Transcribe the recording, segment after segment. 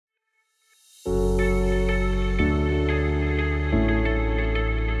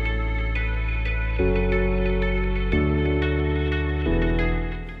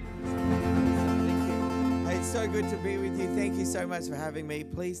much for having me.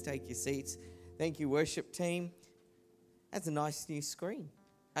 Please take your seats. Thank you, worship team. That's a nice new screen.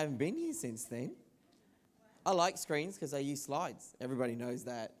 I haven't been here since then. I like screens because I use slides. Everybody knows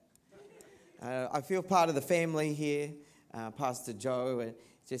that. I feel part of the family here. Pastor Joe and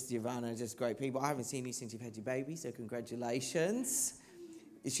just Ivana, just great people. I haven't seen you since you've had your baby, so congratulations.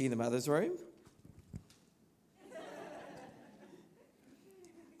 Is she in the mother's room?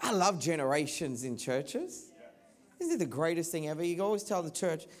 I love generations in churches. Isn't it the greatest thing ever? You can always tell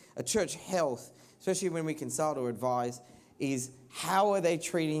a church health, especially when we consult or advise, is how are they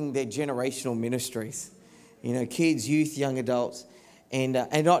treating their generational ministries? You know, kids, youth, young adults. And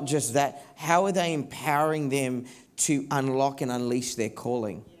not just that, how are they empowering them to unlock and unleash their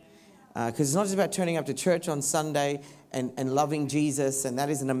calling? Because it's not just about turning up to church on Sunday and loving Jesus, and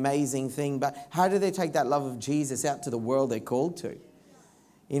that is an amazing thing, but how do they take that love of Jesus out to the world they're called to?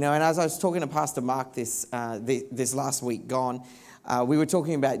 You know, and as I was talking to Pastor Mark this last week gone, we were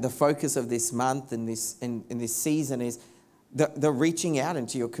talking about the focus of this month and this season is the reaching out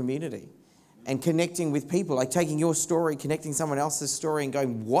into your community and connecting with people, like taking your story, connecting someone else's story and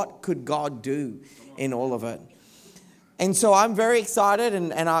going, what could God do in all of it? And so I'm very excited,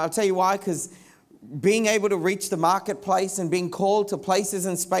 and I'll tell you why, because being able to reach the marketplace and being called to places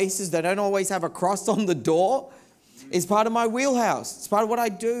and spaces that don't always have a cross on the door is part of my wheelhouse. It's part of what I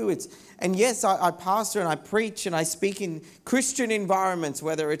do. And yes, I pastor and I preach and I speak in Christian environments,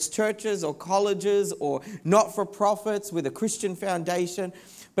 whether it's churches or colleges or not-for-profits with a Christian foundation.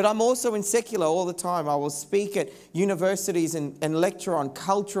 But I'm also in secular all the time. I will speak at universities and lecture on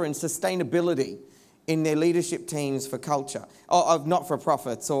culture and sustainability in their leadership teams for culture, or of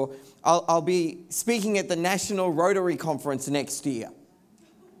not-for-profits. Or I'll be speaking at the National Rotary Conference next year.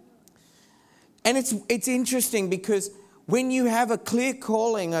 And it's interesting because when you have a clear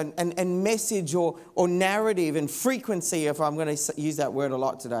calling and message or narrative and frequency, if I'm going to use that word a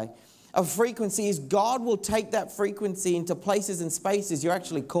lot today, of frequency is God will take that frequency into places and spaces you're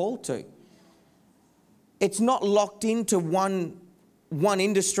actually called to. It's not locked into one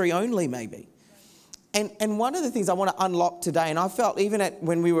industry only maybe. And one of the things I want to unlock today, and I felt even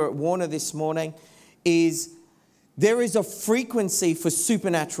when we were at Warner this morning, is there is a frequency for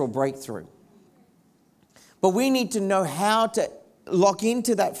supernatural breakthrough. But we need to know how to lock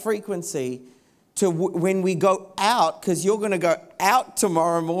into that frequency to when we go out, because you're going to go out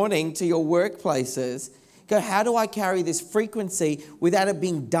tomorrow morning to your workplaces. Go, how do I carry this frequency without it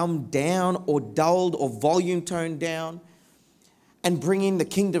being dumbed down or dulled or volume toned down? And bring in the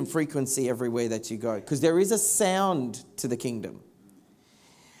kingdom frequency everywhere that you go. Because there is a sound to the kingdom.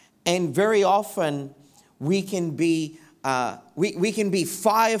 And very often we can be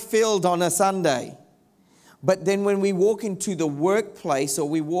fire-filled on a Sunday. But then when we walk into the workplace or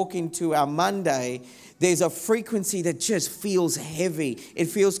we walk into our Monday, there's a frequency that just feels heavy. It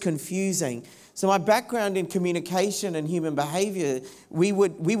feels confusing. So my background in communication and human behavior, we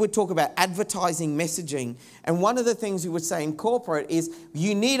would talk about advertising messaging. And one of the things we would say in corporate is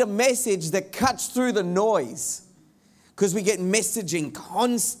you need a message that cuts through the noise. Because we get messaging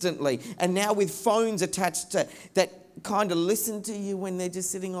constantly. And now with phones attached to that kind of listen to you when they're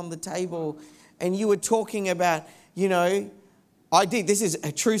just sitting on the table. And you were talking about, you know, this is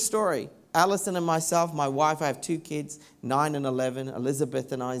a true story. Alison and myself, my wife, I have 2 kids, 9 and 11,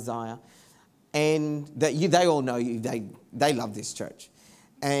 Elizabeth and Isaiah. And they all know you. They love this church.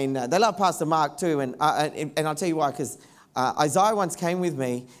 And they love Pastor Mark too. And I'll tell you why, because Isaiah once came with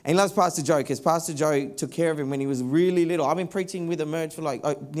me, and he loves Pastor Joe, because Pastor Joe took care of him when he was really little. I've been preaching with Emerge for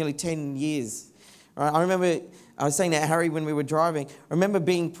nearly 10 years. Right? I remember, I was saying to Harry when we were driving, I remember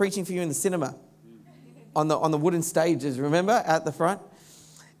preaching for you in the cinema on the wooden stages, remember, at the front?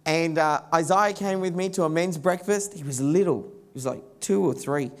 And Isaiah came with me to a men's breakfast. He was little. He was like 2 or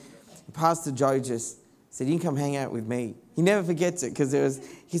 3. Pastor Joe just said, you can come hang out with me. He never forgets it because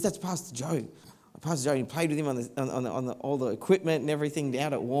that's Pastor Joe. Pastor Joe, he played with him on all the equipment and everything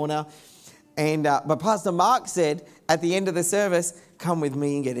down at Warner. And but Pastor Mark said at the end of the service, come with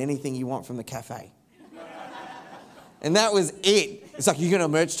me and get anything you want from the cafe. And that was it. It's like, you're going to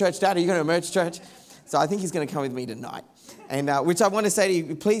Emerge Church, Dad? Are you going to Emerge Church? So I think he's going to come with me tonight. And which I want to say to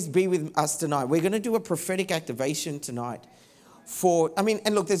you, please be with us tonight. We're going to do a prophetic activation tonight.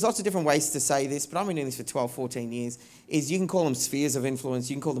 And look, there's lots of different ways to say this, but I've been doing this for 12, 14 years, is you can call them spheres of influence,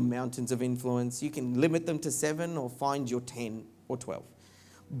 you can call them mountains of influence, you can limit them to 7 or find your 10 or 12.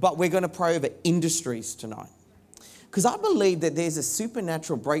 But we're going to pray over industries tonight. Because I believe that there's a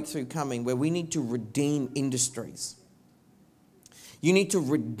supernatural breakthrough coming where we need to redeem industries. You need to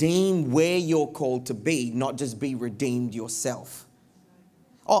redeem where you're called to be, not just be redeemed yourself.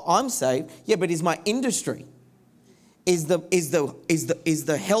 Oh, I'm saved. Yeah, but is my industry? Is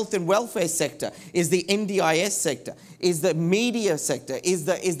the health and welfare sector? Is the NDIS sector? Is the media sector? Is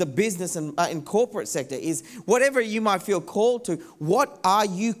the business and corporate sector? Is whatever you might feel called to? What are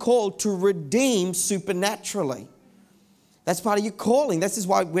you called to redeem supernaturally? That's part of your calling. This is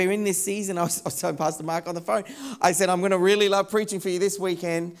why we're in this season. I was telling Pastor Mark on the phone. I said, I'm going to really love preaching for you this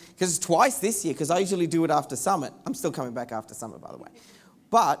weekend, because it's twice this year, because I usually do it after Summit. I'm still coming back after Summit, by the way.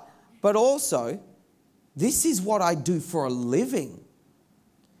 But also, this is what I do for a living.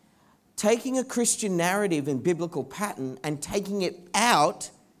 Taking a Christian narrative and biblical pattern and taking it out,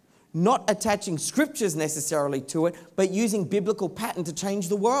 not attaching scriptures necessarily to it, but using biblical pattern to change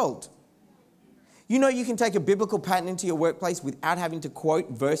the world. You know, you can take a biblical pattern into your workplace without having to quote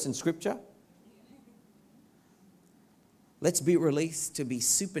verse in scripture. Let's be released to be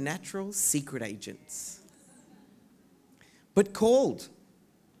supernatural secret agents, but called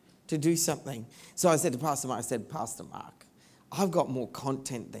to do something. So I said to Pastor Mark, Pastor Mark, I've got more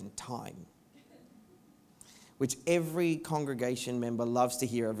content than time, which every congregation member loves to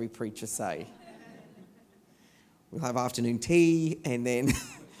hear every preacher say. We'll have afternoon tea and then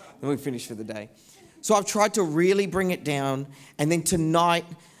we finish for the day. So I've tried to really bring it down. And then tonight,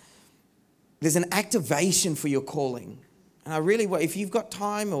 there's an activation for your calling. And I really, if you've got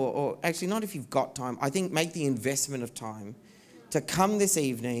time, or actually not if you've got time, I think make the investment of time to come this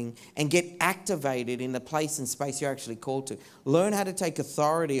evening and get activated in the place and space you're actually called to. Learn how to take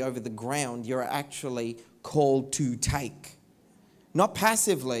authority over the ground you're actually called to take. Not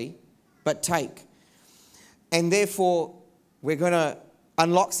passively, but take. And therefore, we're going to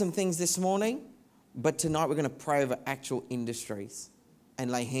unlock some things this morning. But tonight we're going to pray over actual industries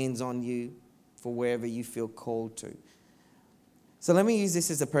and lay hands on you for wherever you feel called to. So let me use this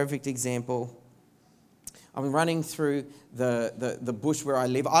as a perfect example. I'm running through the bush where I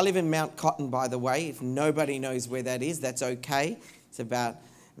live. I live in Mount Cotton, by the way. If nobody knows where that is, that's okay. It's about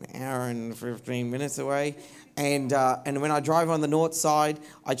an hour and 15 minutes away. And when I drive on the north side,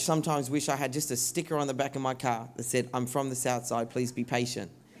 I sometimes wish I had just a sticker on the back of my car that said, I'm from the south side, please be patient.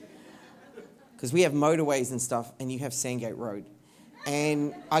 Because we have motorways and stuff, and you have Sandgate Road.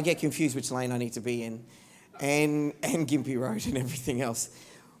 And I get confused which lane I need to be in, and Gympie Road and everything else.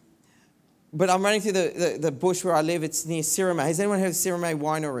 But I'm running through the bush where I live. It's near Sirima. Has anyone heard of Sirima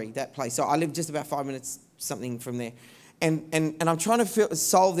Winery, that place? So I live just about 5 minutes, something from there. And I'm trying to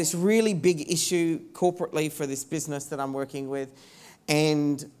solve this really big issue corporately for this business that I'm working with.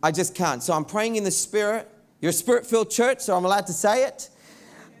 And I just can't. So I'm praying in the Spirit. You're a Spirit-filled church, so I'm allowed to say it.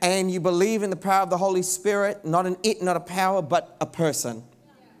 And you believe in the power of the Holy Spirit, not an it, not a power, but a person.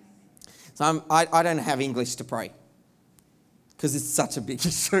 So I don't have English to pray because it's such a big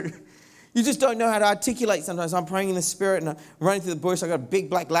issue. You just don't know how to articulate sometimes. I'm praying in the Spirit and I'm running through the bush. I've got a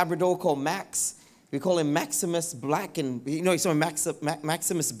big black Labrador called Max. We call him Maximus Black. And you know, he's a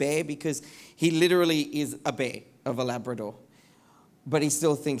Maximus Bear because he literally is a bear of a Labrador. But he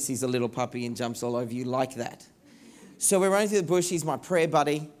still thinks he's a little puppy and jumps all over you like that. So we're running through the bush. He's my prayer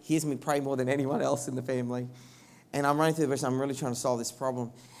buddy. He hears me pray more than anyone else in the family. And I'm running through the bush. I'm really trying to solve this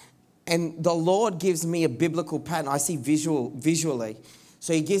problem. And the Lord gives me a biblical pattern. I see visually.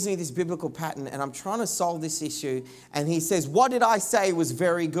 So he gives me this biblical pattern, and I'm trying to solve this issue. And he says, what did I say was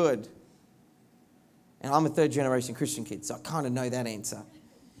very good? And I'm a third-generation Christian kid, so I kind of know that answer.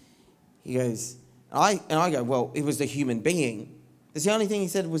 He goes, I go, well, it was the human being. That's the only thing he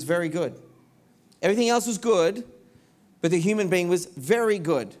said was very good. Everything else was good. But the human being was very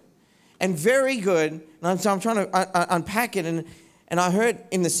good. And very good, and so I'm trying to unpack it, and I heard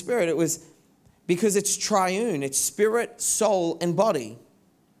in the Spirit it was because it's triune. It's spirit, soul, and body.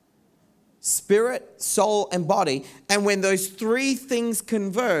 Spirit, soul, and body. And when those three things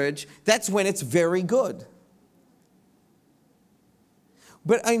converge, that's when it's very good.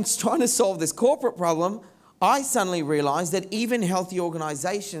 But I'm trying to solve this corporate problem. I suddenly realized that even healthy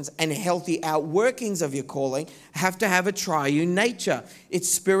organizations and healthy outworkings of your calling have to have a triune nature. It's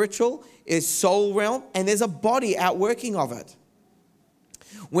spiritual, it's soul realm, and there's a body outworking of it.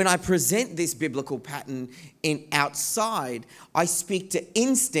 When I present this biblical pattern in outside, I speak to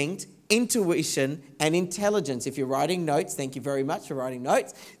instinct, intuition, and intelligence. If you're writing notes, thank you very much for writing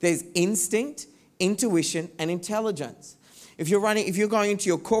notes. There's instinct, intuition, and intelligence. If you're going into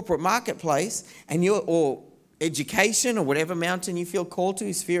your corporate marketplace or education or whatever mountain you feel called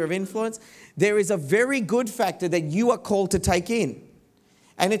to, sphere of influence, there is a very good factor that you are called to take in.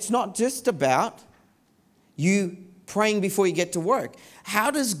 And it's not just about you praying before you get to work.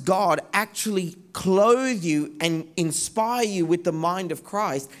 How does God actually clothe you and inspire you with the mind of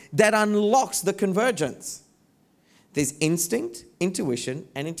Christ that unlocks the convergence? There's instinct, intuition,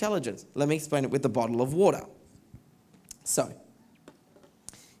 and intelligence. Let me explain it with the bottle of water. So,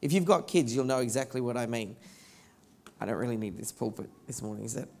 if you've got kids, you'll know exactly what I mean. I don't really need this pulpit this morning.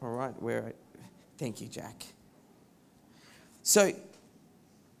 Is that all right? Thank you, Jack. So,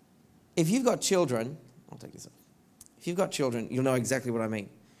 if you've got children, I'll take this off. If you've got children, you'll know exactly what I mean.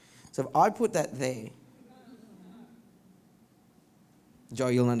 So if I put that there, Joe,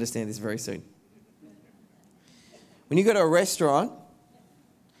 you'll understand this very soon. When you go to a restaurant,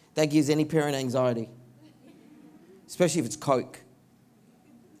 that gives any parent anxiety, especially if it's Coke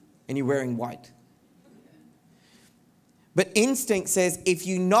and you're wearing white. But instinct says, if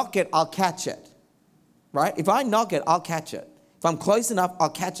you knock it, I'll catch it, right? If I knock it, I'll catch it. If I'm close enough, I'll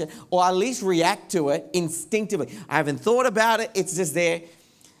catch it, or at least react to it instinctively. I haven't thought about it, it's just there.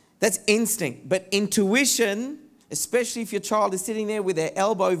 That's instinct. But intuition, especially if your child is sitting there with their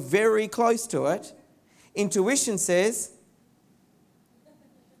elbow very close to it, intuition says,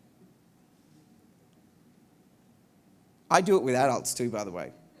 I do it with adults too, by the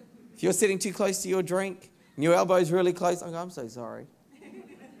way. If you're sitting too close to your drink and your elbow's really close, I go, I'm so sorry.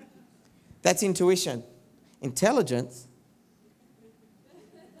 That's intuition. Intelligence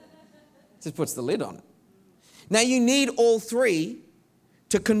just puts the lid on it. Now you need all three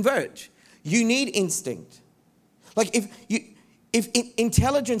to converge. You need instinct. Like if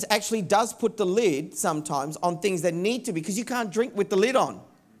intelligence actually does put the lid sometimes on things that need to be, because you can't drink with the lid on.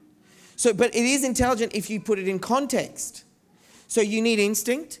 So, but it is intelligent if you put it in context. So you need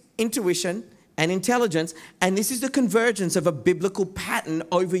instinct, intuition, and intelligence. And this is the convergence of a biblical pattern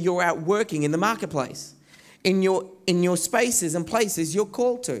over your outworking in the marketplace. In your spaces and places you're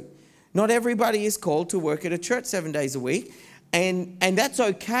called to. Not everybody is called to work at a church 7 days a week. And that's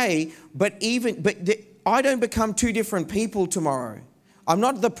okay. But I don't become two different people tomorrow. I'm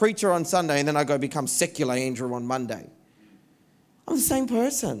not the preacher on Sunday and then I go become secular Andrew on Monday. I'm the same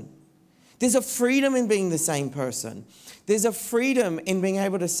person. There's a freedom in being the same person. There's a freedom in being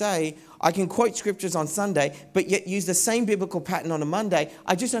able to say, I can quote scriptures on Sunday, but yet use the same biblical pattern on a Monday.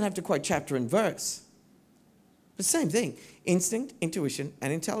 I just don't have to quote chapter and verse. The same thing. Instinct, intuition,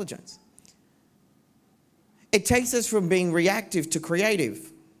 and intelligence. It takes us from being reactive to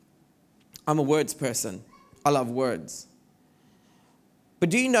creative. I'm a words person. I love words. But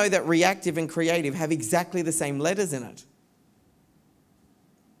do you know that reactive and creative have exactly the same letters in it?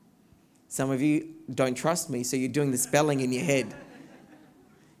 Some of you don't trust me, so you're doing the spelling in your head.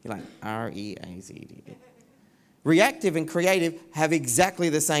 You're like, R-E-A-Z-D. Reactive and creative have exactly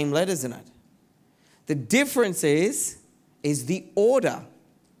the same letters in it. The difference is the order.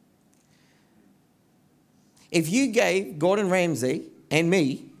 If you gave Gordon Ramsay and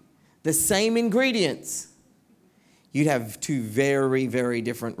me the same ingredients, you'd have two very, very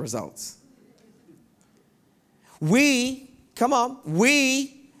different results. We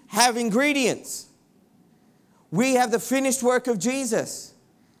have ingredients. We have the finished work of Jesus.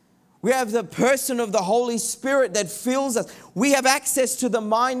 We have the person of the Holy Spirit that fills us. We have access to the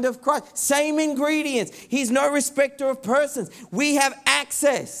mind of Christ. Same ingredients. He's no respecter of persons. We have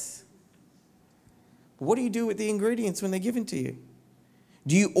access. But what do you do with the ingredients when they're given to you?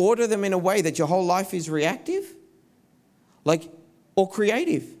 Do you order them in a way that your whole life is reactive? Or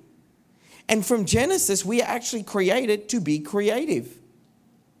creative? And from Genesis, we are actually created to be creative.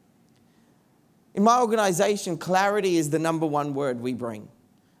 In my organization, clarity is the number one word we bring.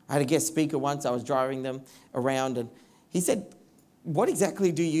 I had a guest speaker once. I was driving them around and he said, what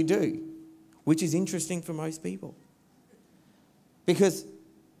exactly do you do? Which is interesting for most people. Because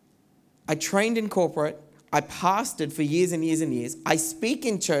I trained in corporate. I pastored for years and years and years. I speak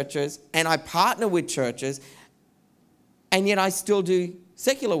in churches and I partner with churches. And yet I still do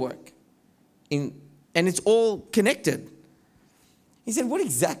secular work. And it's all connected. He said, what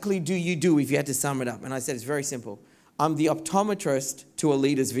exactly do you do if you had to sum it up? And I said, it's very simple. I'm the optometrist to a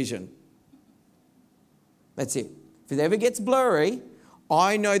leader's vision. That's it. If it ever gets blurry,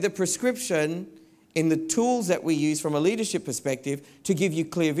 I know the prescription in the tools that we use from a leadership perspective to give you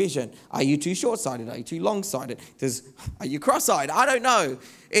clear vision. Are you too short-sighted? Are you too long-sighted? Are you cross-eyed? I don't know.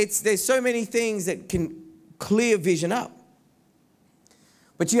 There's so many things that can clear vision up.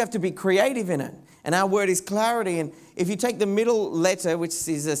 But you have to be creative in it. And our word is clarity. And if you take the middle letter, which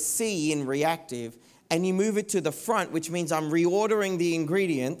is a C in reactive, and you move it to the front, which means I'm reordering the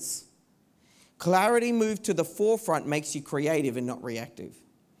ingredients, clarity moved to the forefront makes you creative and not reactive.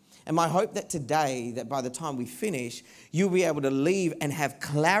 And my hope that today, that by the time we finish, you'll be able to leave and have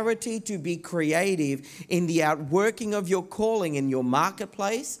clarity to be creative in the outworking of your calling in your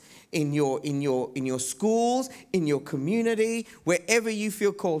marketplace, in your schools, in your community, wherever you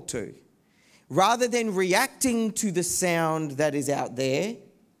feel called to. Rather than reacting to the sound that is out there,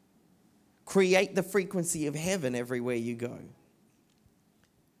 Create the frequency of heaven everywhere you go.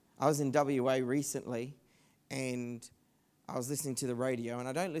 I was in WA recently, and I was listening to the radio, and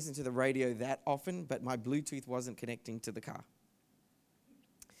I don't listen to the radio that often, but my Bluetooth wasn't connecting to the car.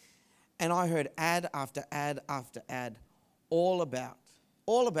 And I heard ad after ad after ad, all about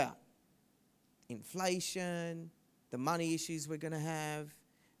inflation, the money issues we're going to have,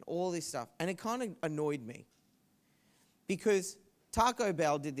 all this stuff. And it kind of annoyed me because Taco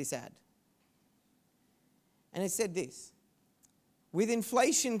Bell did this ad. And it said this: with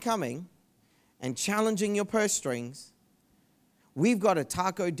inflation coming and challenging your purse strings, we've got a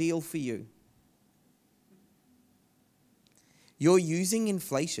taco deal for you. You're using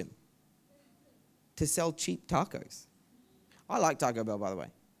inflation to sell cheap tacos. I like Taco Bell, by the way.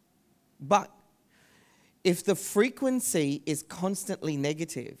 But if the frequency is constantly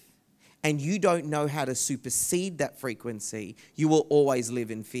negative and you don't know how to supersede that frequency, you will always live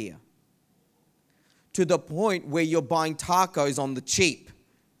in fear. To the point where you're buying tacos on the cheap.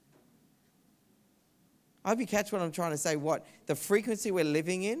 I hope you catch what I'm trying to say. What the frequency we're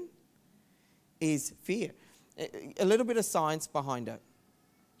living in is fear. A little bit of science behind it.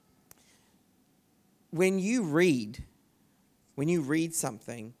 When you read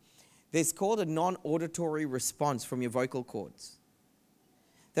something, there's called a non-auditory response from your vocal cords.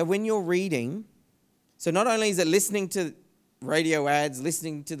 That when you're reading, so not only is it listening to radio ads,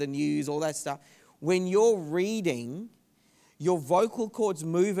 listening to the news, all that stuff, when you're reading, your vocal cords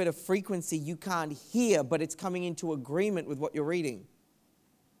move at a frequency you can't hear, but it's coming into agreement with what you're reading.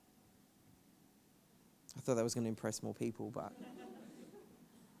 I thought that was going to impress more people,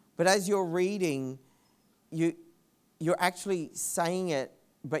 but as you're reading, you're actually saying it,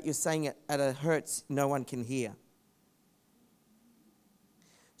 but you're saying it at a hertz no one can hear.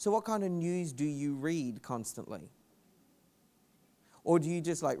 So what kind of news do you read constantly? Or do you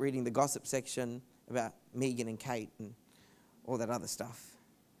just like reading the gossip section about Megan and Kate and all that other stuff?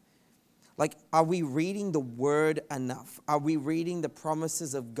 Like, are we reading the word enough? Are we reading the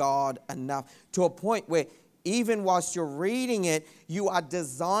promises of God enough to a point where even whilst you're reading it, you are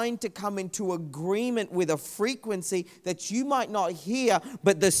designed to come into agreement with a frequency that you might not hear,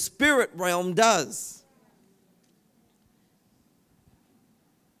 but the spirit realm does?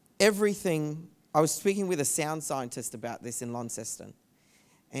 Everything, I was speaking with a sound scientist about this in Launceston,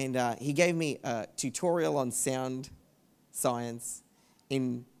 and he gave me a tutorial on sound science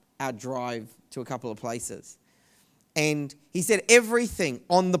in our drive to a couple of places. And he said everything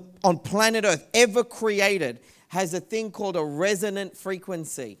on planet Earth ever created has a thing called a resonant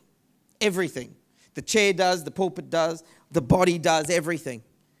frequency. Everything. The chair does, the pulpit does, the body does, everything.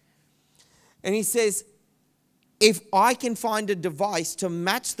 And he says, if I can find a device to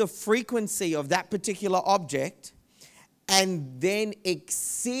match the frequency of that particular object and then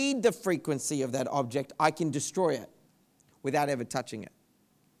exceed the frequency of that object, I can destroy it without ever touching it.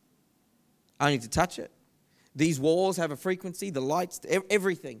 I need to touch it. These walls have a frequency, the lights,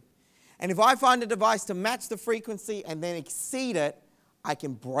 everything. And if I find a device to match the frequency and then exceed it, I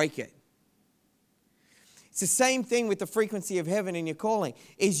can break it. It's the same thing with the frequency of heaven in your calling,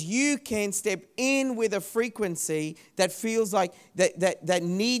 is you can step in with a frequency that feels like that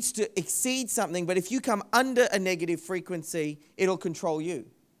needs to exceed something, but if you come under a negative frequency, it'll control you.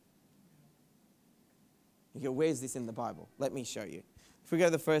 You go, where's this in the Bible? Let me show you. If we go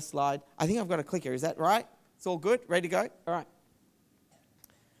to the first slide, I think I've got a clicker. Is that right? It's all good? Ready to go? All right.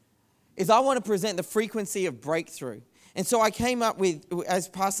 I want to present the frequency of breakthrough. And so I came up with, as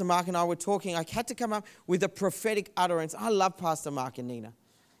Pastor Mark and I were talking, I had to come up with a prophetic utterance. I love Pastor Mark and Nina.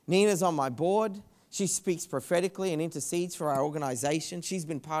 Nina's on my board. She speaks prophetically and intercedes for our organization. She's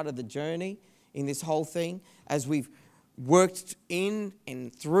been part of the journey in this whole thing as we've worked in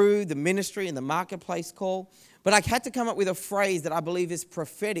and through the ministry and the marketplace call. But I had to come up with a phrase that I believe is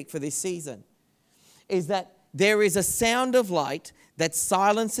prophetic for this season. Is that there is a sound of light that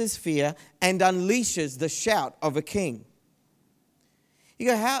silences fear and unleashes the shout of a king. You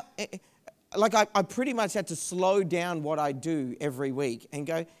go, how? Like I pretty much had to slow down what I do every week and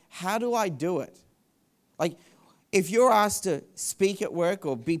go, how do I do it? Like, if you're asked to speak at work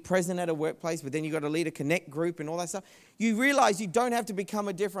or be present at a workplace, but then you've got to lead a connect group and all that stuff, you realize you don't have to become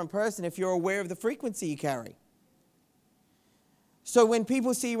a different person if you're aware of the frequency you carry. So when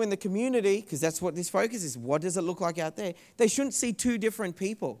people see you in the community, because that's what this focus is, what does it look like out there? They shouldn't see two different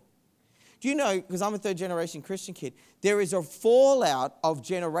people. Do you know, because I'm a third generation Christian kid, there is a fallout of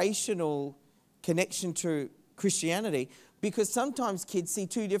generational connection to Christianity because sometimes kids see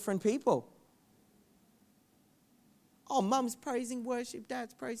two different people. Oh, mum's praising worship,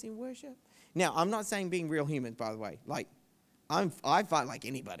 dad's praising worship. Now, I'm not saying being real human, by the way. Like, I fight like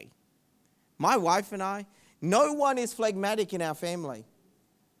anybody. My wife and I, no one is phlegmatic in our family.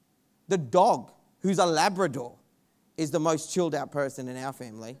 The dog, who's a Labrador, is the most chilled out person in our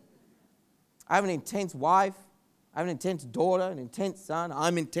family. I have an intense wife. I have an intense daughter, an intense son.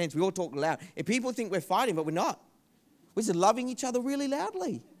 I'm intense. We all talk loud. If people think we're fighting, but we're not. We're just loving each other really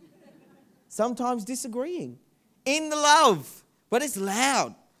loudly. Sometimes disagreeing. In the love. But it's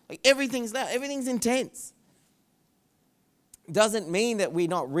loud. Like everything's loud. Everything's intense. Doesn't mean that we're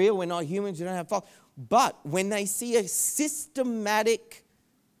not real. We're not humans. We don't have fault. But when they see a systematic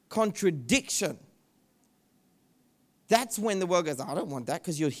contradiction, that's when the world goes, I don't want that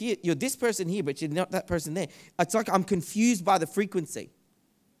because you're here, you're this person here, but you're not that person there. It's like I'm confused by the frequency.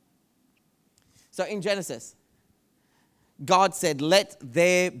 So in Genesis, God said, let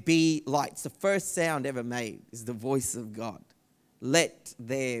there be light. It's the first sound ever made is the voice of God. Let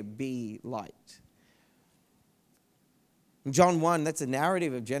there be light. In John 1, that's a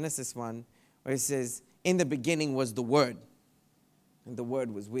narrative of Genesis 1, where it says, in the beginning was the Word. And the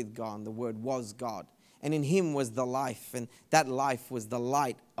Word was with God, and the Word was God. And in him was the life, and that life was the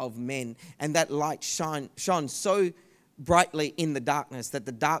light of men. And that light shone so brightly in the darkness that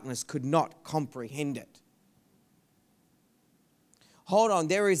the darkness could not comprehend it. Hold on,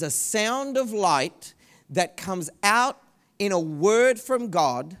 there is a sound of light that comes out in a word from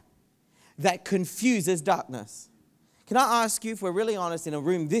God that confuses darkness. Can I ask you, if we're really honest, in a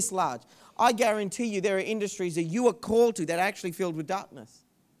room this large, I guarantee you there are industries that you are called to that are actually filled with darkness.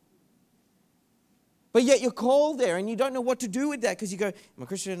 But yet you're called there and you don't know what to do with that because you go, I'm a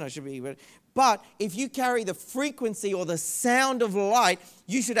Christian, I should be. But if you carry the frequency or the sound of light,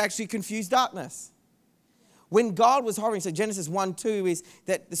 you should actually confuse darkness. When God was hovering, so Genesis 1:2 is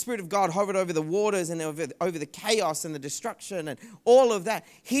that the Spirit of God hovered over the waters and over the chaos and the destruction and all of that.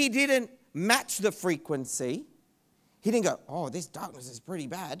 He didn't match the frequency. He didn't go, oh, this darkness is pretty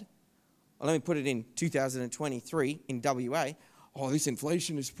bad. Well, let me put it in 2023 in WA. Oh, this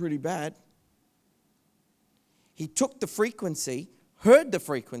inflation is pretty bad. He took the frequency, heard the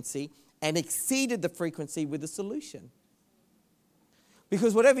frequency, and exceeded the frequency with a solution.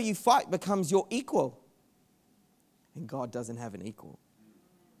 Because whatever you fight becomes your equal. And God doesn't have an equal.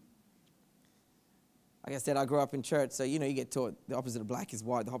 Like I said, I grew up in church, so you get taught the opposite of black is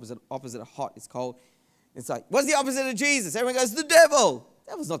white, the opposite of hot is cold. It's like, what's the opposite of Jesus? Everyone goes, the devil.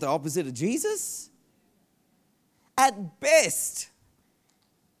 That was not the opposite of Jesus. At best,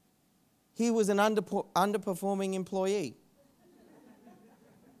 he was an underperforming employee.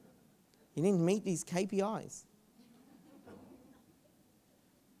 He didn't meet these KPIs.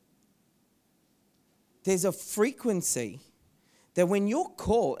 There's a frequency that when you're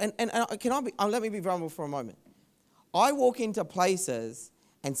called, and let me be vulnerable for a moment. I walk into places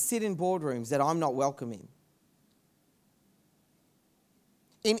and sit in boardrooms that I'm not welcome in.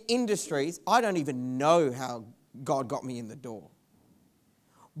 In industries, I don't even know how God got me in the door.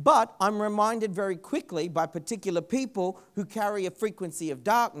 But I'm reminded very quickly by particular people who carry a frequency of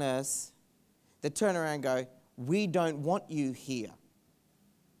darkness that turn around and go, we don't want you here.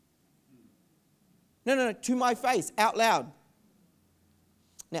 No, to my face, out loud.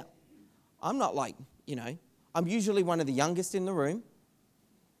 Now, I'm not like, I'm usually one of the youngest in the room.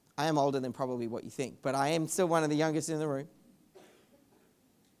 I am older than probably what you think, but I am still one of the youngest in the room.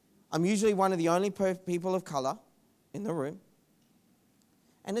 I'm usually one of the only people of color in the room.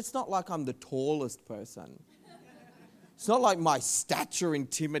 And it's not like I'm the tallest person. It's not like my stature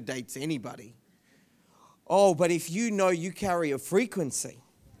intimidates anybody. Oh, but if you carry a frequency,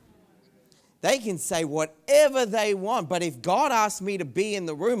 they can say whatever they want. But if God asks me to be in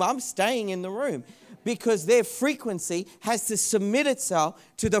the room, I'm staying in the room. Because their frequency has to submit itself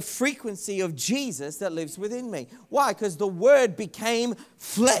to the frequency of Jesus that lives within me. Why? Because the Word became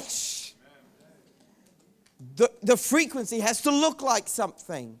flesh. The frequency has to look like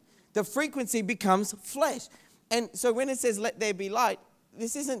something. The frequency becomes flesh. And so when it says, let there be light,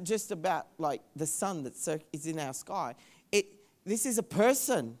 this isn't just about like the sun that is in our sky. This is a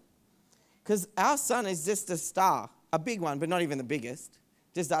person. Because our sun is just a star, a big one, but not even the biggest.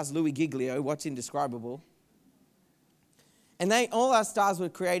 Just ask Louis Giglio, watch Indescribable. And all our stars were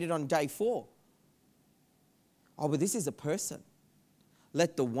created on day 4. Oh, but this is a person.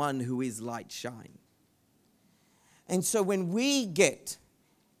 Let the one who is light shine. And so when we get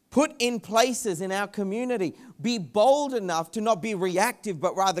put in places in our community, be bold enough to not be reactive,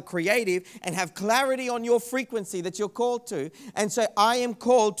 but rather creative and have clarity on your frequency that you're called to. And say, I am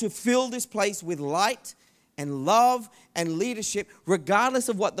called to fill this place with light and love and leadership, regardless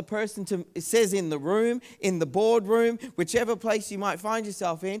of what the person says in the room, in the boardroom, whichever place you might find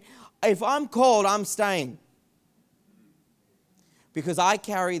yourself in. If I'm called, I'm staying. because I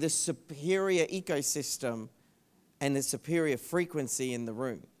carry the superior ecosystem and the superior frequency in the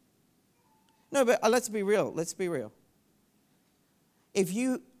room. No, but let's be real. Let's be real. If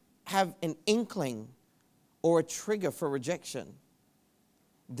you have an inkling or a trigger for rejection,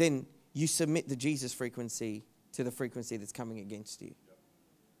 then you submit the Jesus frequency to the frequency that's coming against you.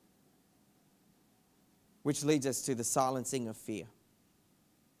 Which leads us to the silencing of fear.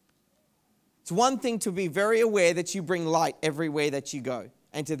 It's one thing to be very aware that you bring light everywhere that you go.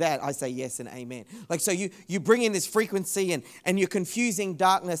 And to that, I say yes and amen. Like, so you bring in this frequency and you're confusing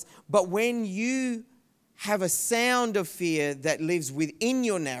darkness. But when you have a sound of fear that lives within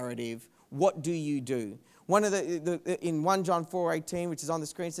your narrative, what do you do? One of in 1 John 4:18, which is on the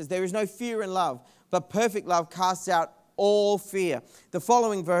screen, says, there is no fear in love, but perfect love casts out all fear. The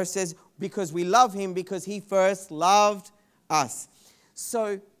following verse says, because we love him because he first loved us.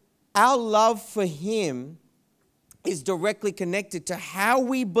 So our love for him is directly connected to how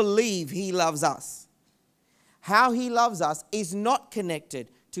we believe he loves us. How he loves us is not connected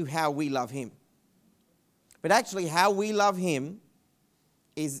to how we love him. But actually, how we love him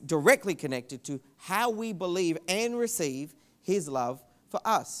is directly connected to how we believe and receive his love for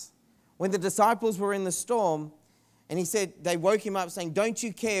us. When the disciples were in the storm, and he said, they woke him up saying, don't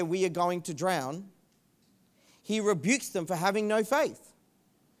you care we are going to drown? He rebukes them for having no faith.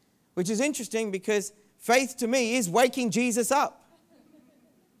 Which is interesting because faith to me is waking Jesus up.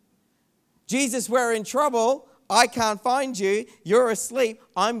 Jesus, we're in trouble. I can't find you. You're asleep.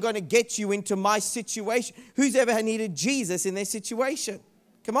 I'm going to get you into my situation. Who's ever needed Jesus in their situation?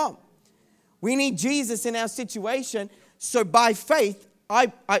 Come on. We need Jesus in our situation. So by faith,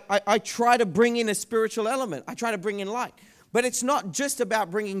 I try to bring in a spiritual element. I try to bring in light. But it's not just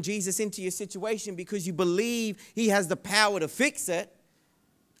about bringing Jesus into your situation because you believe he has the power to fix it.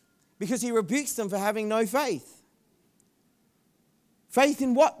 Because he rebukes them for having no faith. Faith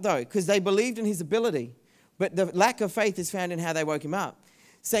in what though? Because they believed in his ability. But the lack of faith is found in how they woke him up.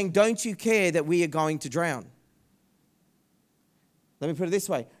 Saying, don't you care that we are going to drown? Let me put it this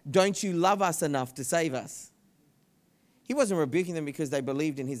way. Don't you love us enough to save us? He wasn't rebuking them because they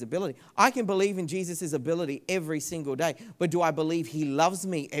believed in his ability. I can believe in Jesus' ability every single day. But do I believe he loves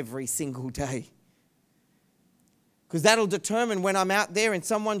me every single day? Because that'll determine when I'm out there and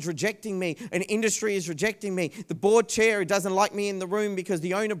someone's rejecting me, an industry is rejecting me, the board chair doesn't like me in the room because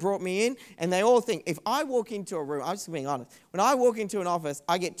the owner brought me in, and they all think, if I walk into a room, I'm just being honest, when I walk into an office,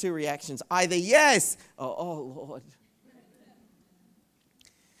 I get two reactions, either yes, or oh Lord.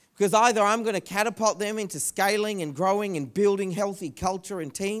 Because either I'm going to catapult them into scaling and growing and building healthy culture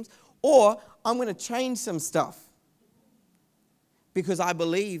and teams, or I'm going to change some stuff. Because I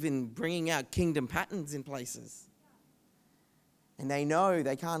believe in bringing out kingdom patterns in places. And they know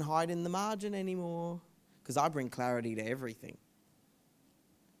they can't hide in the margin anymore because I bring clarity to everything.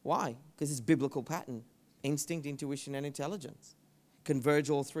 Why? Because it's biblical pattern, instinct, intuition, and intelligence.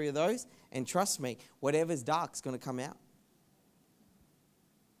 Converge all three of those, and trust me, whatever's dark is going to come out.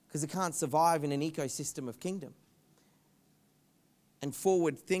 Because it can't survive in an ecosystem of kingdom and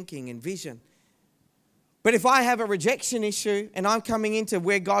forward thinking and vision. But if I have a rejection issue and I'm coming into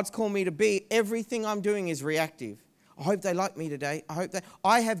where God's called me to be, everything I'm doing is reactive. I hope they like me today.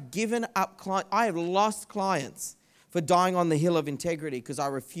 I have given up clients. I have lost clients for dying on the hill of integrity because I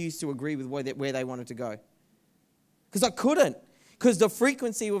refused to agree with where they wanted to go. Because I couldn't. Because the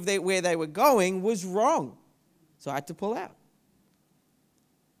frequency of where they were going was wrong. So I had to pull out.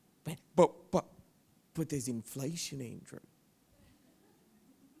 But there's inflation, Andrew.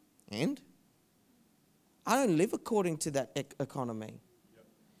 And I don't live according to that economy.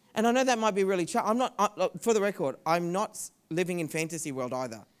 And I know that might be really for the record, I'm not living in fantasy world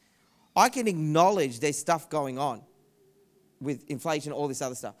either. I can acknowledge there's stuff going on with inflation, all this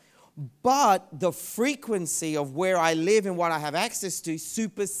other stuff. But the frequency of where I live and what I have access to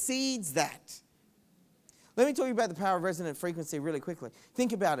supersedes that. Let me tell you about the power of resonant frequency really quickly.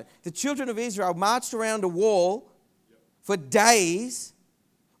 Think about it. The children of Israel marched around a wall for days,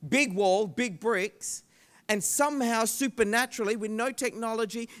 big wall, big bricks, and somehow, supernaturally, with no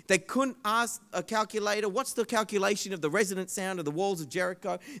technology, they couldn't ask a calculator, what's the calculation of the resonant sound of the walls of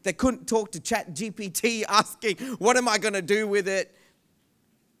Jericho? They couldn't talk to ChatGPT asking, what am I going to do with it?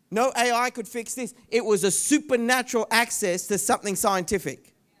 No AI could fix this. It was a supernatural access to something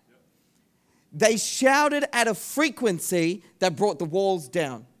scientific. They shouted at a frequency that brought the walls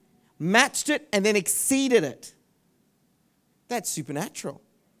down, matched it, and then exceeded it. That's supernatural.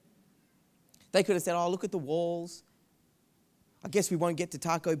 They could have said, oh, look at the walls. I guess we won't get to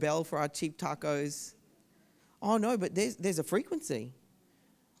Taco Bell for our cheap tacos. Oh, no, but there's a frequency.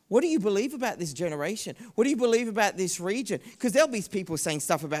 What do you believe about this generation? What do you believe about this region? Because there'll be people saying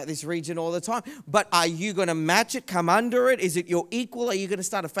stuff about this region all the time. But are you going to match it, come under it? Is it your equal? Are you going to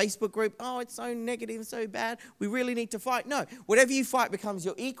start a Facebook group? Oh, it's so negative, so bad. We really need to fight. No, whatever you fight becomes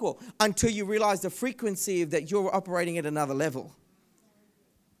your equal until you realize the frequency of that you're operating at another level.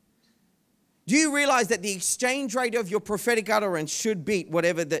 Do you realize that the exchange rate of your prophetic utterance should beat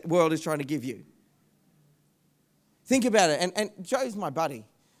whatever the world is trying to give you? Think about it. And Joe's my buddy.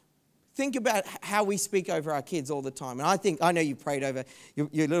 Think about how we speak over our kids all the time. And I know you prayed over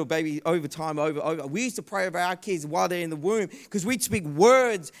your little baby over time, over. We used to pray over our kids while they're in the womb because we'd speak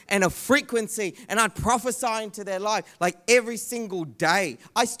words and a frequency and I'd prophesy into their life like every single day.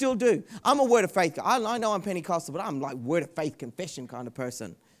 I still do. I'm a word of faith guy. I know I'm Pentecostal, but I'm like word of faith confession kind of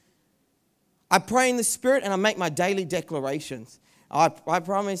person. I pray in the Spirit and I make my daily declarations. I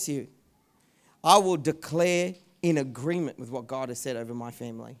promise you, I will declare in agreement with what God has said over my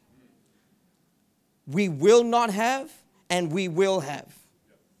family. We will not have, and we will have.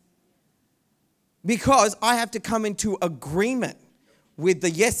 Because I have to come into agreement with the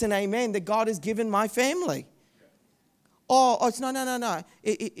yes and amen that God has given my family. Oh, it's no.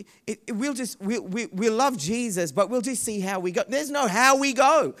 We'll love Jesus, but we'll just see how we go. There's no how we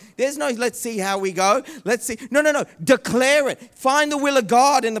go. There's no let's see how we go. Let's see. No. Declare it. Find the will of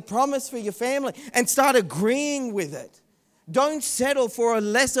God and the promise for your family and start agreeing with it. Don't settle for a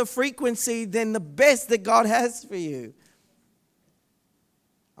lesser frequency than the best that God has for you.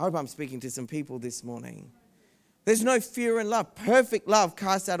 I hope I'm speaking to some people this morning. There's no fear in love. Perfect love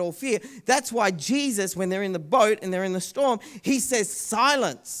casts out all fear. That's why Jesus, when they're in the boat and they're in the storm, he says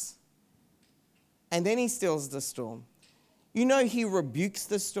silence. And then he stills the storm. You know he rebukes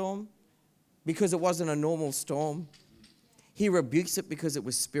the storm because it wasn't a normal storm. He rebukes it because it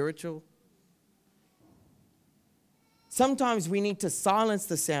was spiritual. Sometimes we need to silence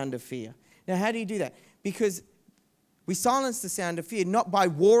the sound of fear. Now, how do you do that? Because we silence the sound of fear not by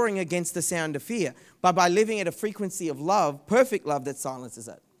warring against the sound of fear, but by living at a frequency of love, perfect love that silences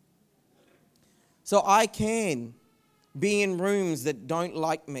it. So I can be in rooms that don't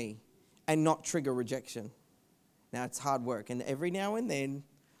like me and not trigger rejection. Now, it's hard work. And every now and then,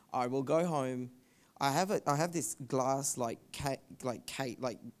 I will go home. I have this glass like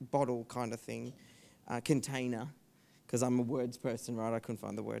bottle kind of thing, container. Because I'm a words person, right? I couldn't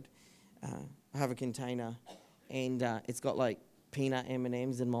find the word. I have a container, and it's got like peanut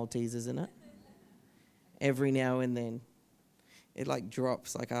M&Ms and Maltesers in it. Every now and then, it like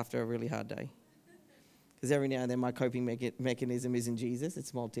drops like after a really hard day. Because every now and then, my coping mechanism isn't Jesus,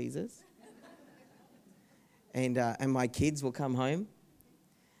 it's Maltesers. And my kids will come home,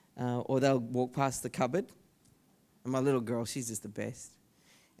 or they'll walk past the cupboard. And my little girl, she's just the best.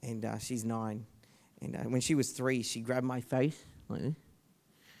 And she's 9. And when she was 3, she grabbed my face like this,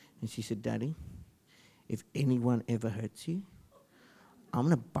 and she said, "Daddy, if anyone ever hurts you, I'm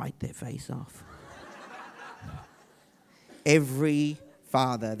going to bite their face off." Every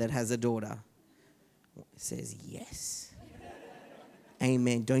father that has a daughter says, yes.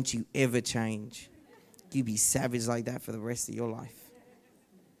 Amen. Don't you ever change. You be savage like that for the rest of your life.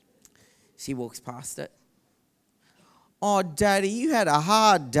 She walks past it. "Oh, Daddy, you had a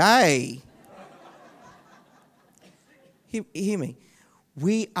hard day." Hear me.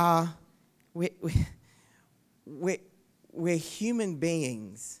 We're human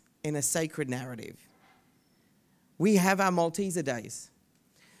beings in a sacred narrative. We have our Malteser days.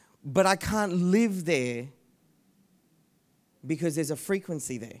 But I can't live there because there's a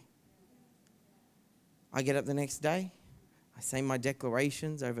frequency there. I get up the next day. I say my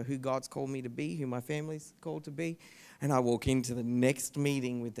declarations over who God's called me to be, who my family's called to be. And I walk into the next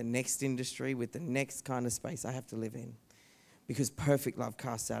meeting with the next industry, with the next kind of space I have to live in. Because perfect love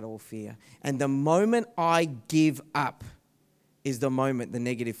casts out all fear. And the moment I give up is the moment the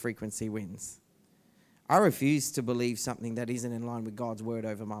negative frequency wins. I refuse to believe something that isn't in line with God's word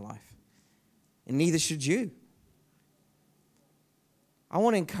over my life. And neither should you. I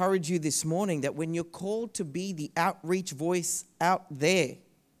want to encourage you this morning that when you're called to be the outreach voice out there,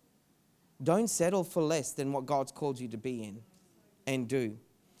 don't settle for less than what God's called you to be in and do.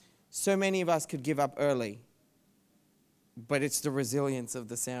 So many of us could give up early. But it's the resilience of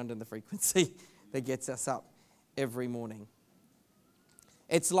the sound and the frequency that gets us up every morning.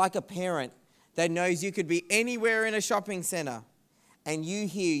 It's like a parent that knows you could be anywhere in a shopping center and you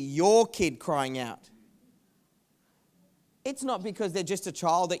hear your kid crying out. It's not because they're just a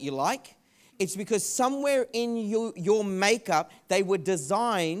child that you like. It's because somewhere in your makeup, they were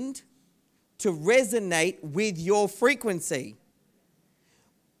designed to resonate with your frequency.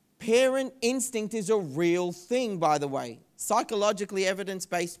 Parent instinct is a real thing, by the way. Psychologically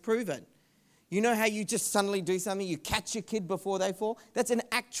evidence-based, proven. You know how you just suddenly do something, you catch your kid before they fall? That's an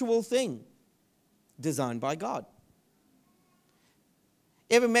actual thing designed by God.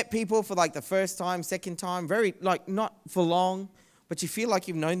 Ever met people for like the first time, second time, very like not for long, but you feel like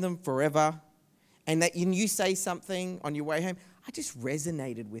you've known them forever, and that you say something on your way home, I just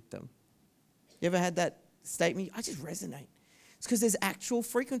resonated with them. You ever had that statement? I just resonate. It's because there's actual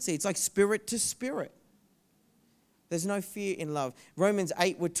frequency. It's like spirit to spirit. There's no fear in love. Romans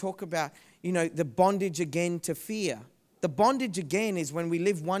 8 would talk about, the bondage again to fear. The bondage again is when we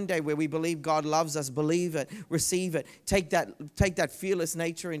live one day where we believe God loves us, believe it, receive it, take that fearless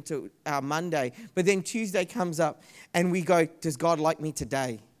nature into our Monday. But then Tuesday comes up and we go, does God like me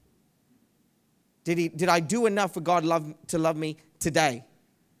today? Did I do enough for God to love me today?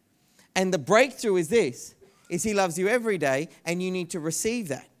 And the breakthrough is this, is He loves you every day and you need to receive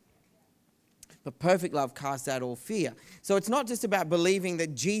that. But perfect love casts out all fear. So it's not just about believing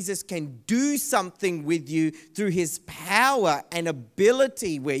that Jesus can do something with you through His power and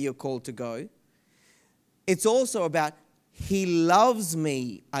ability where you're called to go. It's also about He loves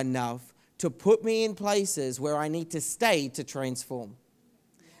me enough to put me in places where I need to stay to transform.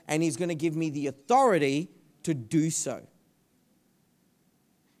 And He's going to give me the authority to do so.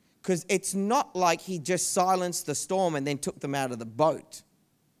 Because it's not like He just silenced the storm and then took them out of the boat.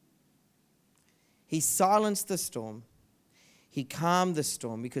 He silenced the storm. He calmed the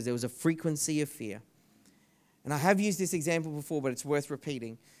storm because there was a frequency of fear. And I have used this example before, but it's worth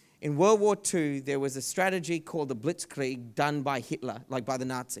repeating. In World War II, there was a strategy called the Blitzkrieg done by Hitler, like by the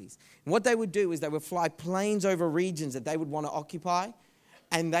Nazis. And what they would do is they would fly planes over regions that they would want to occupy,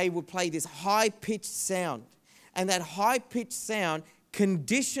 and they would play this high-pitched sound. And that high-pitched sound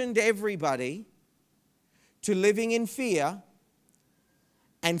conditioned everybody to living in fear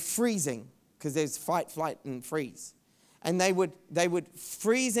and freezing. Because there's fight, flight, and freeze. And they would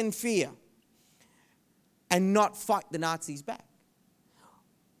freeze in fear and not fight the Nazis back.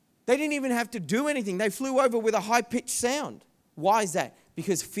 They didn't even have to do anything. They flew over with a high-pitched sound. Why is that?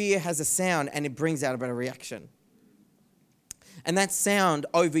 Because fear has a sound and it brings out about a reaction. And that sound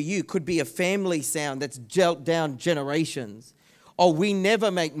over you could be a family sound that's dealt down generations. Or we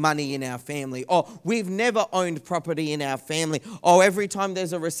never make money in our family. Or we've never owned property in our family. Or every time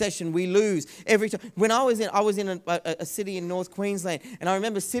there's a recession, we lose. Every time. When I was in a city in North Queensland, and I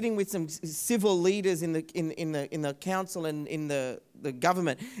remember sitting with some civil leaders in the council and in the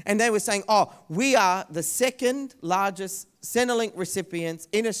government, and they were saying, we are the second largest Centrelink recipients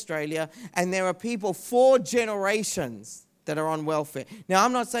in Australia, and there are people 4 generations that are on welfare. Now,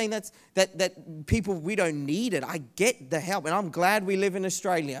 I'm not saying that people, we don't need it. I get the help, and I'm glad we live in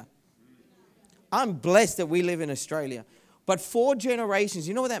Australia. I'm blessed that we live in Australia. But 4 generations,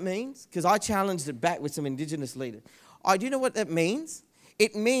 you know what that means? Because I challenged it back with some Indigenous leaders. Do you know what that means?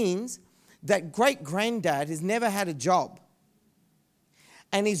 It means that great-granddad has never had a job,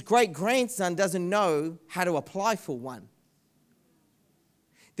 and his great-grandson doesn't know how to apply for one.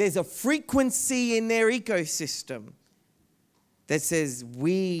 There's a frequency in their ecosystem that says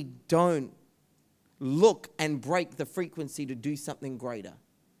we don't look and break the frequency to do something greater.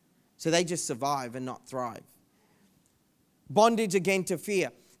 So they just survive and not thrive. Bondage again to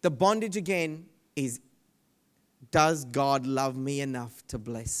fear. The bondage again is, does God love me enough to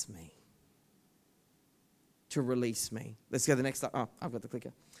bless me? To release me? Let's go to the next slide. I've got the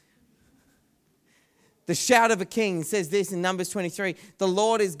clicker. The shout of a king says this in Numbers 23. The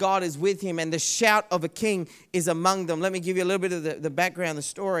Lord is God is with him, and the shout of a king is among them. Let me give you a little bit of the background. The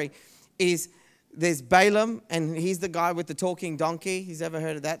story is there's Balaam, and he's the guy with the talking donkey. Who's ever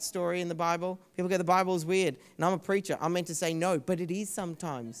heard of that story in the Bible? People go, the Bible is weird. And I'm a preacher. I'm meant to say no, but it is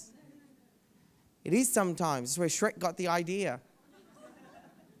sometimes. It is sometimes. It's where Shrek got the idea.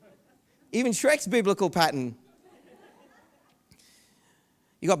 Even Shrek's biblical pattern.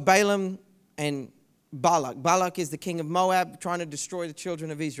 You got Balaam and Balak. Balak is the king of Moab trying to destroy the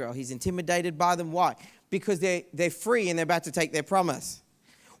children of Israel. He's intimidated by them. Why? Because they're free and they're about to take their promise.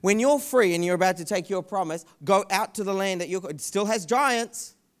 When you're free and you're about to take your promise, go out to the land that it still has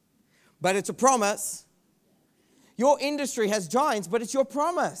giants, but it's a promise. Your industry has giants, but it's your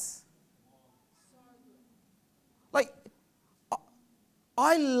promise. Like,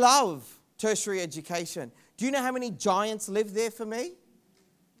 I love tertiary education. Do you know how many giants live there for me?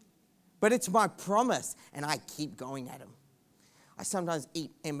 But it's my promise, and I keep going at them. I sometimes eat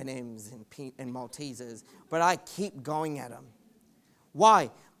M&Ms and Maltesers, but I keep going at them.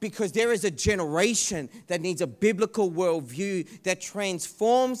 Why? Because there is a generation that needs a biblical worldview that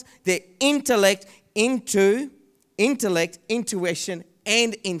transforms their intellect, intuition,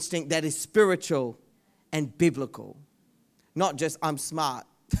 and instinct that is spiritual and biblical. Not just, I'm smart.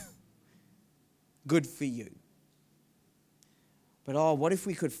 Good for you. But what if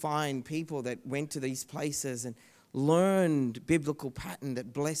we could find people that went to these places and learned biblical pattern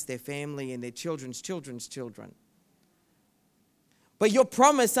that blessed their family and their children's children's children? But your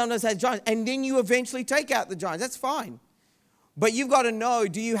promise sometimes has giants, and then you eventually take out the giants. That's fine. But you've got to know,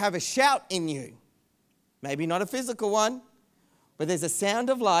 do you have a shout in you? Maybe not a physical one, but there's a sound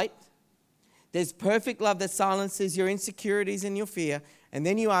of light. There's perfect love that silences your insecurities and your fear. And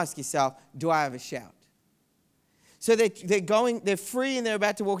then you ask yourself, do I have a shout? So they're free and they're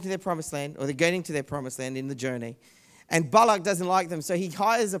about to walk into their promised land, or they're getting to their promised land in the journey. And Balak doesn't like them, so he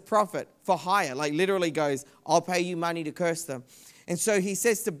hires a prophet for hire, like literally goes, I'll pay you money to curse them. And so he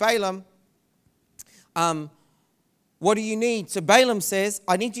says to Balaam, what do you need? So Balaam says,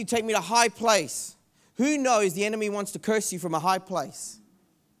 I need you to take me to a high place. Who knows the enemy wants to curse you from a high place?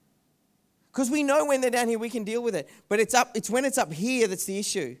 Because we know when they're down here, we can deal with it. But it's when it's up here that's the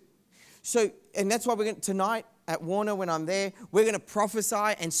issue. So, and that's why we're going tonight at Warner, when I'm there, we're going to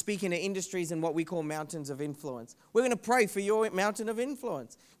prophesy and speak into industries and what we call mountains of influence. We're going to pray for your mountain of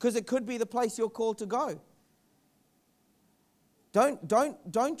influence, because it could be the place you're called to go.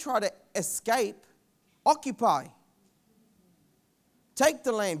 Don't try to escape. Occupy. Take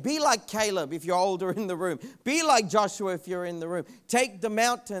the land. Be like Caleb if you're older in the room. Be like Joshua if you're in the room. Take the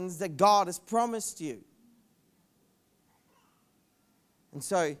mountains that God has promised you. And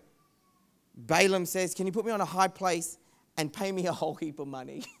so Balaam says, can you put me on a high place and pay me a whole heap of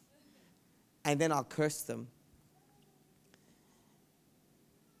money? And then I'll curse them.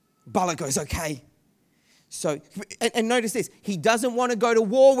 Balak goes, okay. So, and notice this. He doesn't want to go to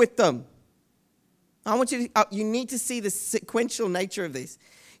war with them. I want you need to see the sequential nature of this.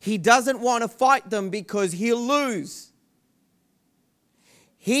 He doesn't want to fight them because he'll lose.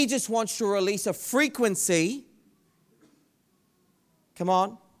 He just wants to release a frequency. Come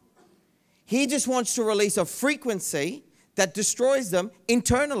on. He just wants to release a frequency that destroys them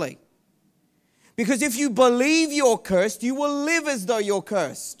internally. Because if you believe you're cursed, you will live as though you're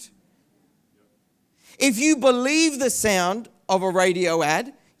cursed. If you believe the sound of a radio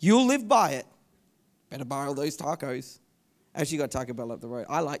ad, you'll live by it. Better borrow those tacos. Actually got Taco Bell up the road.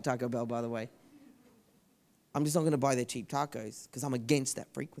 I like Taco Bell, by the way. I'm just not going to buy their cheap tacos because I'm against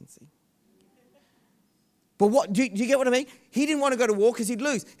that frequency. But what do you get what I mean? He didn't want to go to war because he'd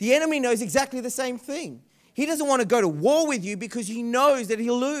lose. The enemy knows exactly the same thing. He doesn't want to go to war with you because he knows that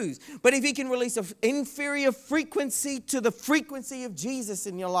he'll lose. But if he can release an inferior frequency to the frequency of Jesus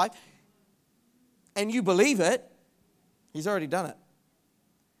in your life, and you believe it, he's already done it.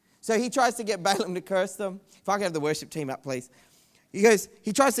 So he tries to get Balaam to curse them. If I can have the worship team up, please.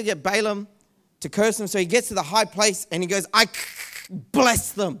 He tries to get Balaam to curse them. So he gets to the high place and he goes, I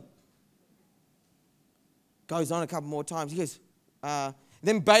bless them. Goes on a couple more times. He goes,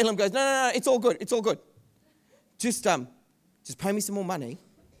 then Balaam goes, no, it's all good. It's all good. Just pay me some more money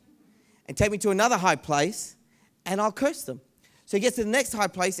and take me to another high place and I'll curse them. So he gets to the next high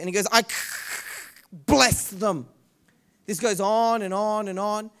place and he goes, I bless them. This goes on and on and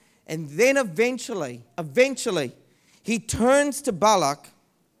on. And then eventually, he turns to Balak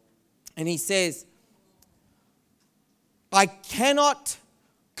and he says, I cannot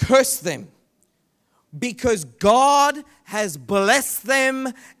curse them because God has blessed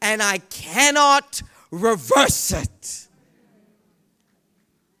them and I cannot reverse it.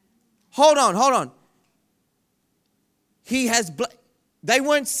 Hold on. They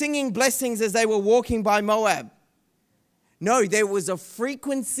weren't singing blessings as they were walking by Moab. No, there was a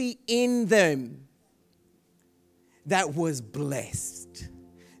frequency in them that was blessed.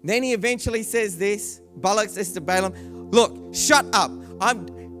 Then he eventually says this. Balak says to Balaam, look, shut up.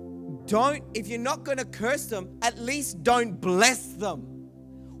 If you're not going to curse them, at least don't bless them.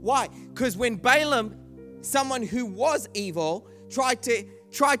 Why? Because when Balaam, someone who was evil, tried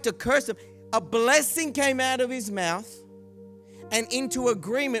to curse them, a blessing came out of his mouth and into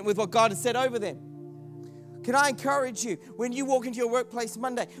agreement with what God had said over them. Can I encourage you, when you walk into your workplace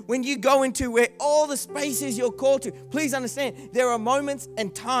Monday, when you go into where all the spaces you're called to, please understand, there are moments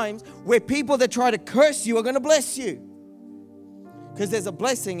and times where people that try to curse you are going to bless you. Because there's a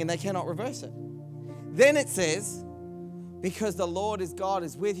blessing and they cannot reverse it. Then it says, because the Lord is God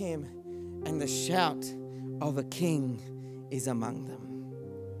is with him and the shout of a king is among them.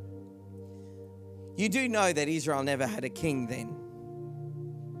 You do know that Israel never had a king then.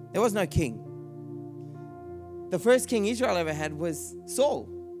 There was no king. The first king Israel ever had was Saul.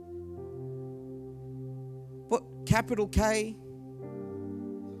 What, capital K?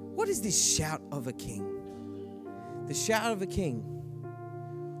 What is this shout of a king? The shout of a king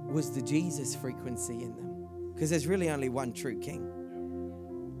was the Jesus frequency in them. Because there's really only one true king.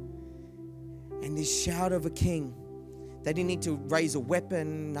 And this shout of a king, they didn't need to raise a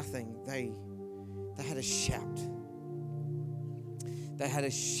weapon, nothing. They had a shout. They had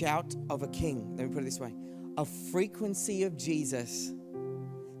a shout of a king. Let me put it this way. A frequency of Jesus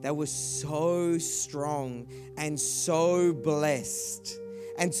that was so strong and so blessed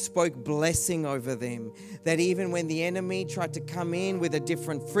and spoke blessing over them that even when the enemy tried to come in with a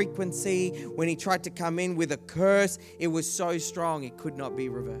different frequency, when he tried to come in with a curse, it was so strong it could not be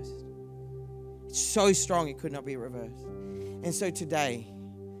reversed. It's so strong it could not be reversed. And so today,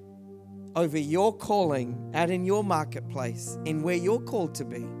 over your calling out in your marketplace, in where you're called to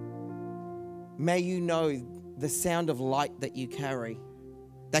be, may you know the sound of light that you carry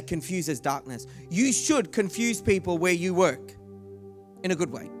that confuses darkness. You should confuse people where you work in a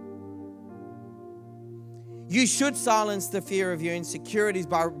good way. You should silence the fear of your insecurities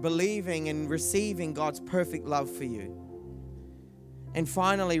by believing and receiving God's perfect love for you. And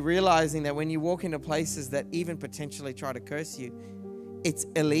finally, realizing that when you walk into places that even potentially try to curse you, it's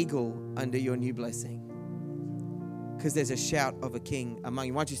illegal under your new blessing. Because there's a shout of a king among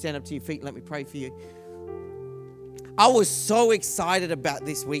you. Why don't you stand up to your feet and let me pray for you. I was so excited about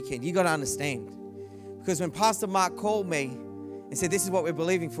this weekend. You got to understand. Because when Pastor Mark called me and said, this is what we're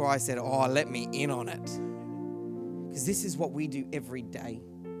believing for, I said, oh, let me in on it. Because this is what we do every day.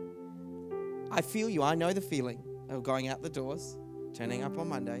 I feel you. I know the feeling of going out the doors, turning up on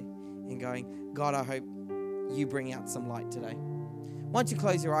Monday and going, God, I hope you bring out some light today. Why don't you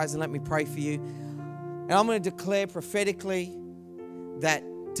close your eyes and let me pray for you. And I'm going to declare prophetically that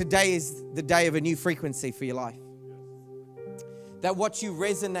today is the day of a new frequency for your life. That what you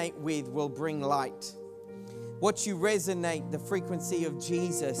resonate with will bring light. What you resonate, the frequency of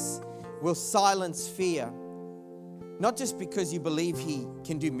Jesus, will silence fear. Not just because you believe he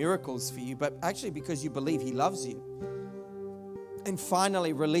can do miracles for you, but actually because you believe he loves you. And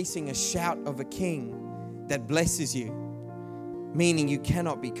finally, releasing a shout of a king that blesses you, meaning you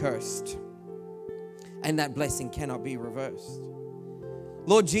cannot be cursed. And that blessing cannot be reversed.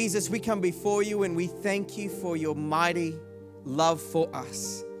 Lord Jesus, we come before you and we thank you for your mighty love for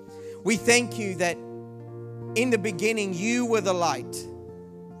us. We thank you that in the beginning you were the light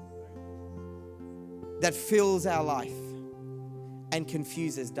that fills our life and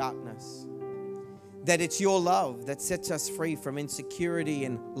confuses darkness. That it's your love that sets us free from insecurity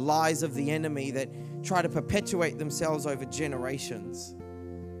and lies of the enemy that try to perpetuate themselves over generations.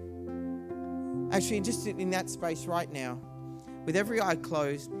 Actually, just in that space right now, with every eye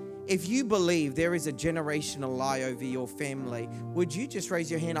closed, if you believe there is a generational lie over your family, would you just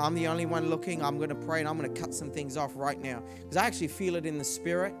raise your hand? I'm the only one looking. I'm going to pray and I'm going to cut some things off right now. Because I actually feel it in the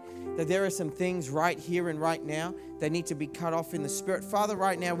spirit that there are some things right here and right now that need to be cut off in the spirit. Father,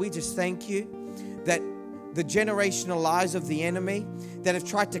 right now, we just thank you that the generational lies of the enemy that have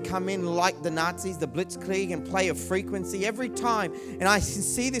tried to come in like the Nazis, the Blitzkrieg, and play a frequency every time. And I can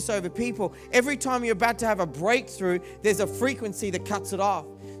see this over people. Every time you're about to have a breakthrough, there's a frequency that cuts it off.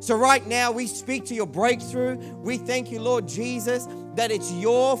 So right now, we speak to your breakthrough. We thank you, Lord Jesus, that it's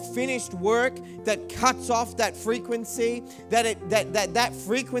your finished work that cuts off that frequency, that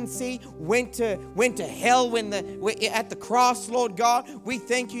frequency went to hell at the cross, Lord God. We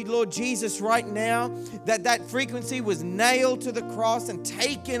thank you, Lord Jesus, right now that frequency was nailed to the cross and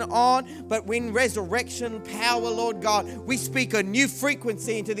taken on, but when resurrection power, Lord God, we speak a new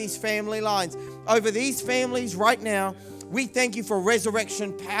frequency into these family lines. Over these families right now, we thank you for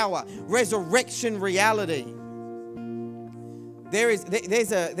resurrection power, resurrection reality. I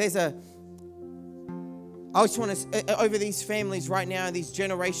just want to, over these families right now, and these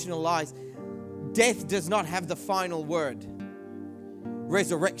generational lies, death does not have the final word.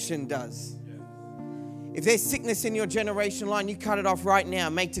 Resurrection does. If there's sickness in your generation line, you cut it off right now.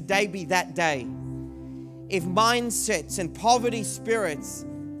 May today be that day. If mindsets and poverty spirits,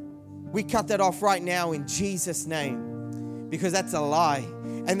 we cut that off right now in Jesus' name. Because that's a lie.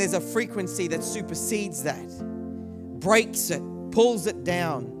 And there's a frequency that supersedes that. Breaks it. Pulls it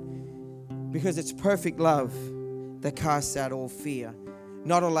down. Because it's perfect love that casts out all fear.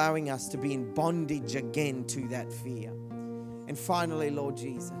 Not allowing us to be in bondage again to that fear. And finally, Lord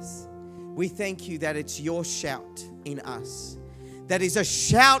Jesus, we thank you that it's your shout in us. That is a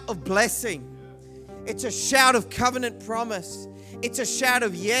shout of blessing. It's a shout of covenant promise. It's a shout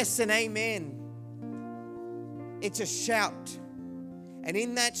of yes and amen. It's a shout. And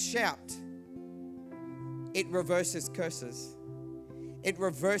in that shout, it reverses curses. It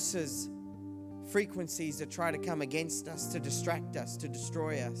reverses frequencies that try to come against us, to distract us, to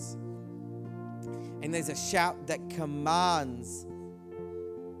destroy us. And there's a shout that commands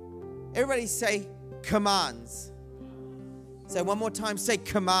Everybody say commands. Say one more time, say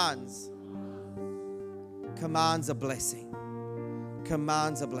commands. Commands a blessing.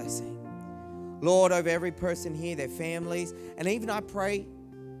 Commands a blessing. Lord, over every person here, their families, and even I pray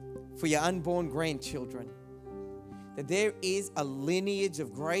for your unborn grandchildren, that there is a lineage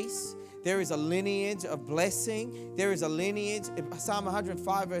of grace. There is a lineage of blessing. There is a lineage. Psalm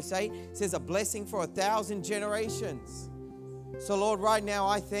 105 verse 8 says a blessing for 1,000 generations. So Lord, right now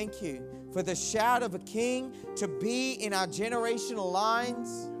I thank you for the shout of a king to be in our generational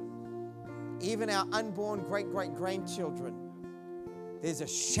lines, even our unborn great-great-grandchildren. There's a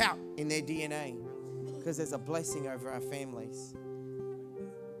shout in their DNA because there's a blessing over our families.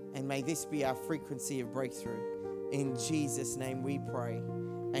 And may this be our frequency of breakthrough. In Jesus' name we pray.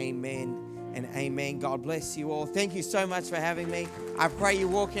 Amen and amen. God bless you all. Thank you so much for having me. I pray you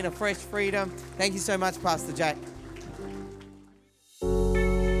walk in a fresh freedom. Thank you so much, Pastor Jack.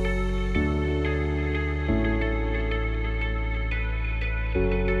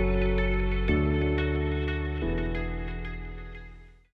 Thank you.